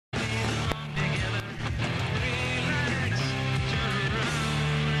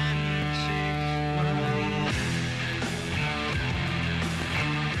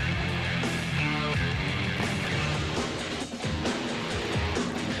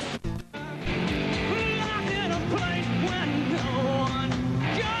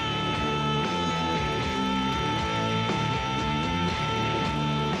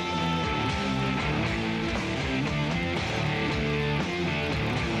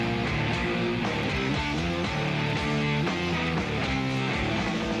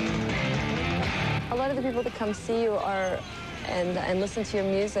lot of the people that come see you are, and listen to your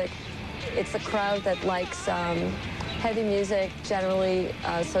music, it's a crowd that likes heavy music, generally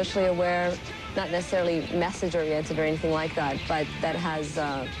socially aware, not necessarily message-oriented or anything like that, but that has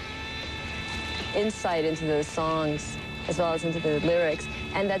insight into the songs as well as into the lyrics,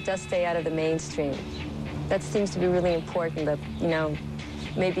 and that does stay out of the mainstream. That seems to be really important, that, you know,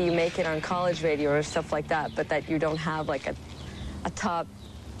 maybe you make it on college radio or stuff like that, but that you don't have like a top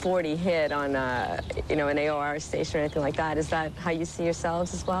 40 hit on, you know, an AOR station or anything like that. Is that how you see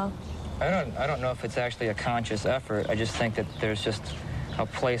yourselves as well? I don't know if it's actually a conscious effort. I just think that there's just a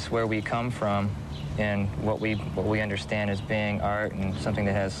place where we come from and what we understand as being art and something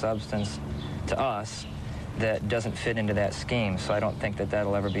that has substance to us that doesn't fit into that scheme. So I don't think that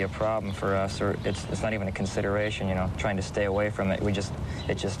that'll ever be a problem for us, or it's not even a consideration, you know, trying to stay away from it.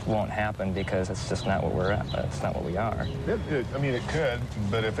 It just won't happen because it's just not what we're at. It's not what we are. I mean, it could,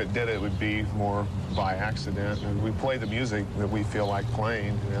 but if it did, it would be more by accident. And we play the music that we feel like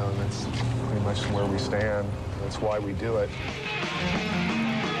playing, you know, and that's pretty much where we stand. That's why we do it.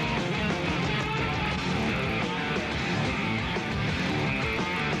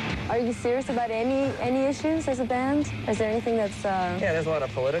 Are you serious about any issues as a band? Is there anything that's... Yeah, there's a lot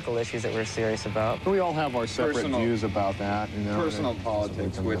of political issues that we're serious about. We all have our separate views about that, you know. Personal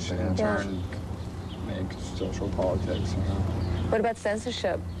politics, which in turn make social politics, you know. What about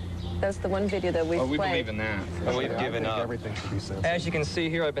censorship? That's the one video that we've played. We believe in that. But we've given up. Everything should be censored. As you can see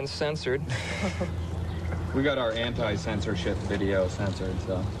here, I've been censored. We got our anti-censorship video censored,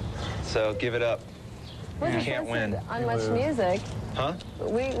 so. So give it up. You can't win. On MuchMusic. Huh?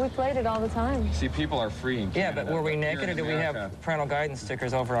 We played it all the time. See, people are free in Canada, Yeah, but were we naked, or do we have parental guidance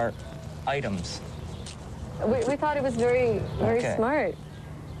stickers over our items? We thought it was very smart.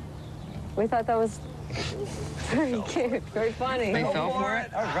 We thought that was very cute, very funny. They fell for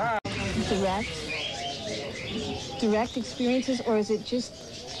it? All right. Direct experiences, or is it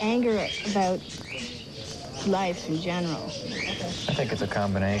just anger about life in general? I think it's a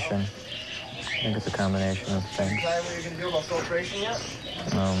combination. I think it's a combination of things. Is that what you're going to do about filtration yet?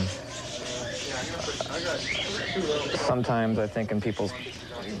 Sometimes I think in people's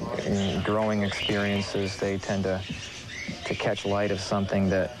growing experiences, they tend to catch light of something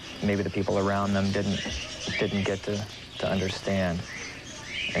that maybe the people around them didn't get to understand.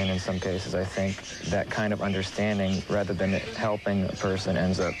 And in some cases, I think that kind of understanding, rather than it helping a person,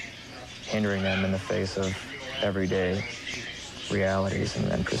 ends up hindering them in the face of everyday realities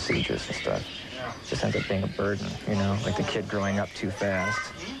and procedures and stuff. Just ends up being a burden, you know, like the kid growing up too fast.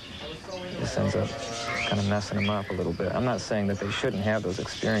 Just ends up kind of messing them up a little bit. I'm not saying that they shouldn't have those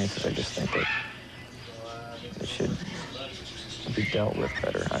experiences. I just think that it should be dealt with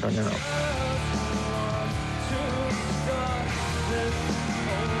better. I don't know.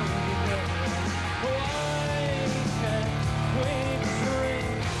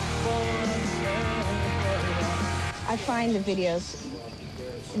 I find the videos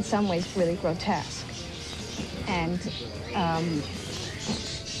in some ways really grotesque, and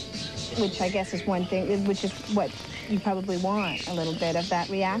which I guess is one thing, which is what you probably want, a little bit of that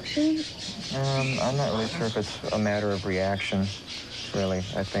reaction. I'm not really sure if it's a matter of reaction, really.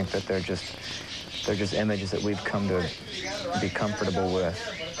 I think that they're just images that we've come to be comfortable with.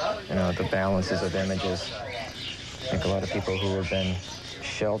 You know, the balances of images. I think a lot of people who have been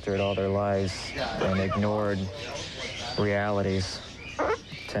sheltered all their lives and ignored realities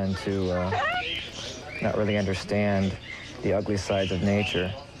tend to not really understand the ugly sides of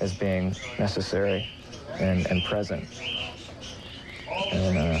nature as being necessary and present.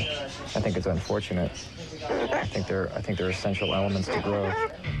 And I think it's unfortunate. I think they're essential elements to growth.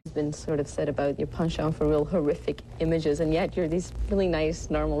 It's been sort of said about your penchant for real horrific images, and yet you're these really nice,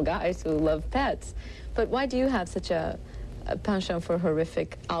 normal guys who love pets. But why do you have such a penchant for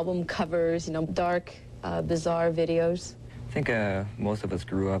horrific album covers, you know, dark, bizarre videos? I think most of us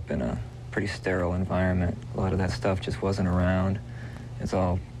grew up in a pretty sterile environment. A lot of that stuff just wasn't around. It's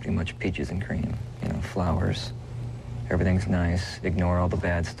all pretty much peaches and cream, you know, flowers. Everything's nice. Ignore all the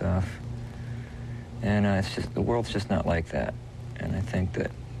bad stuff. And it's just, the world's just not like that. And I think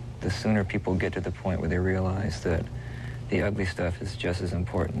that the sooner people get to the point where they realize that the ugly stuff is just as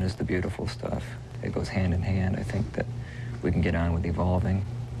important as the beautiful stuff, it goes hand in hand, I think that we can get on with evolving.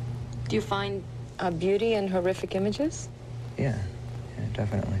 Do you find beauty in horrific images? Yeah,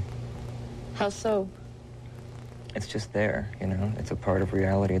 definitely. How so? It's just there, you know. It's a part of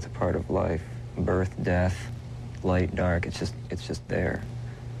reality. It's a part of life. Birth, death, light, dark. It's just there.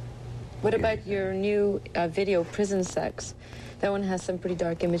 What about your new video, Prison Sex? That one has some pretty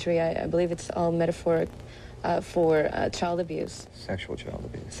dark imagery. I believe it's all metaphoric for child abuse. Sexual child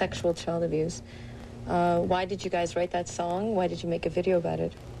abuse. Sexual child abuse. Why did you guys write that song? Why did you make a video about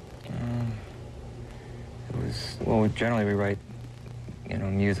it? It was, well, generally we write, you know,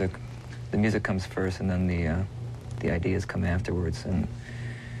 music. The music comes first, and then the ideas come afterwards. And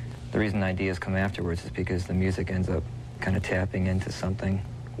the reason ideas come afterwards is because the music ends up kind of tapping into something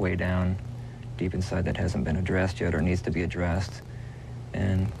way down deep inside that hasn't been addressed yet or needs to be addressed.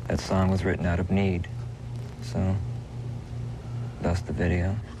 And that song was written out of need. So thus the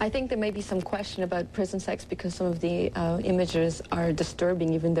video. I think there may be some question about prison sex because some of the images are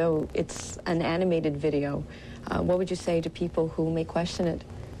disturbing, even though it's an animated video. What would you say to people who may question it?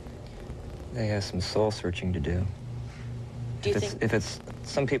 They have some soul searching to do. If it's,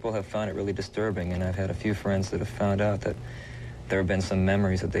 some people have found it really disturbing, and I've had a few friends that have found out that there have been some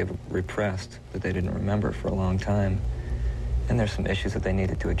memories that they've repressed that they didn't remember for a long time. And there's some issues that they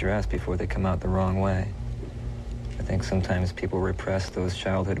needed to address before they come out the wrong way. I think sometimes people repress those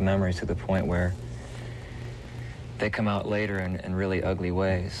childhood memories to the point where they come out later in really ugly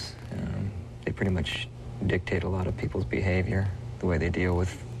ways. They pretty much dictate a lot of people's behavior, the way they deal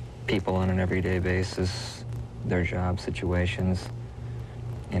with people on an everyday basis, their job situations,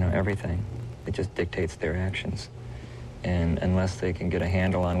 you know, everything. It just dictates their actions. And unless they can get a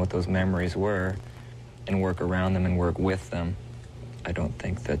handle on what those memories were and work around them and work with them, I don't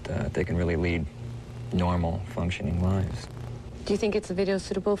think that they can really lead normal, functioning lives. Do you think it's a video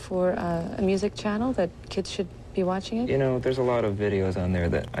suitable for a music channel, that kids should be watching it? You know, there's a lot of videos on there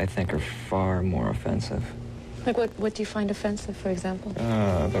that I think are far more offensive. Like what do you find offensive, for example?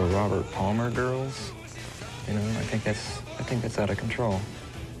 The Robert Palmer girls. You know, I think that's out of control.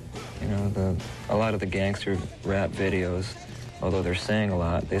 You know, a lot of the gangster rap videos, although they're saying a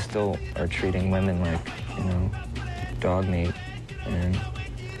lot, they still are treating women like, you know, dog meat. And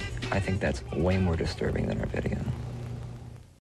I think that's way more disturbing than our video.